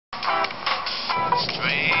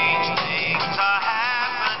Strange things are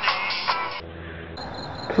happening.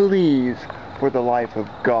 Please, for the life of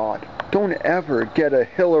God, don't ever get a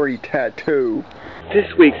Hillary tattoo.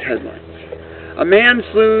 This week's headlines. A man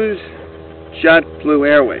sues Jet Blue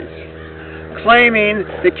Airways, claiming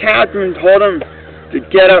the captain told him to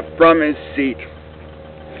get up from his seat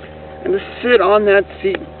and to sit on that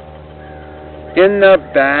seat in the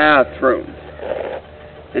bathroom.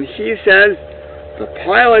 And he says the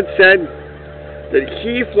pilot said that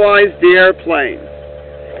he flies the airplane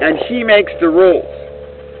and he makes the rules,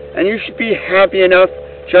 and you should be happy enough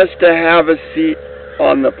just to have a seat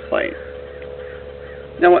on the plane.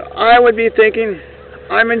 Now what I would be thinking,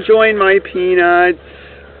 I'm enjoying my peanuts,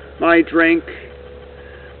 my drink,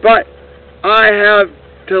 but I have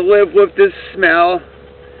to live with this smell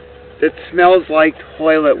that smells like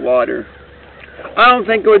toilet water. I don't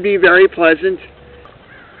think it would be very pleasant.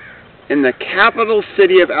 In the capital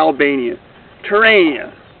city of Albania,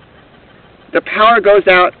 Tirana, the power goes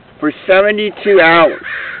out for 72 hours,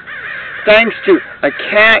 thanks to a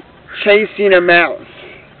cat chasing a mouse.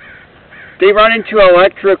 They run into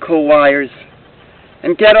electrical wires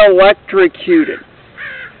and get electrocuted.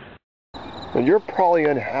 And you're probably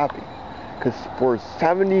unhappy, because for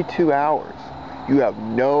 72 hours, you have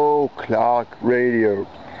no clock radio.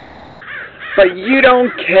 But you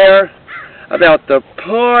don't care about the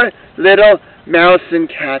poor little mouse and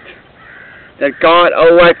cat that got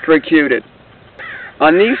electrocuted.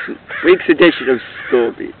 On this week's edition of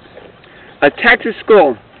School Beats, a Texas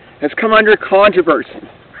school has come under controversy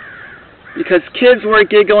because kids were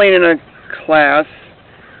giggling in a class.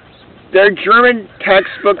 Their German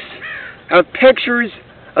textbooks have pictures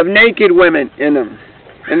of naked women in them.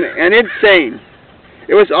 And it's saying,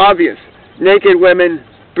 it was obvious, naked women,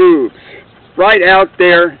 boobs, right out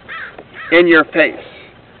there in your face.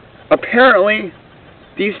 Apparently,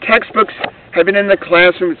 these textbooks have been in the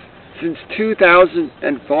classrooms since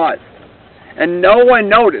 2005, and no one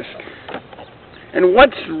noticed. And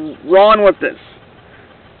what's wrong with this?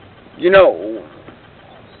 You know,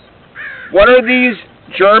 what are these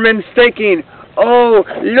Germans thinking? Oh,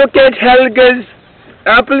 look at Helga's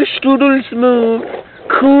apple strudels move.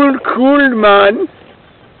 Cool, cool, man.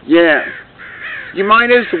 Yeah, you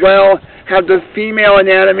might as well have the female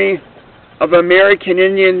anatomy of American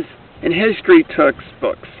Indians in history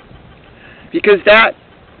textbooks, because that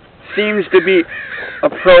seems to be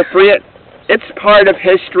appropriate. It's part of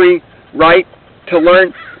history, right, to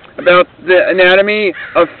learn about the anatomy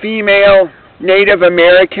of female Native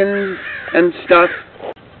Americans and stuff.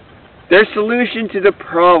 Their solution to the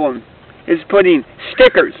problem is putting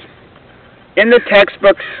stickers in the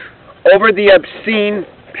textbooks over the obscene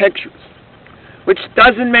pictures, which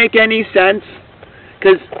doesn't make any sense,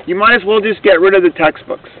 because you might as well just get rid of the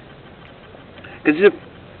textbooks.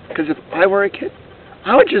 Because if I were a kid,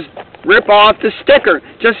 I would just rip off the sticker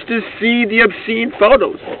just to see the obscene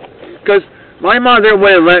photos. Because my mother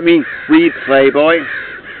wouldn't let me read Playboy.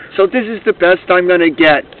 So this is the best I'm going to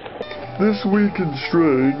get. This Week in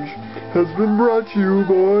Strange has been brought to you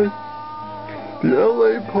by the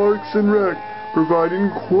LA Parks and Rec, providing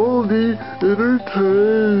quality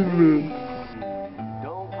entertainment.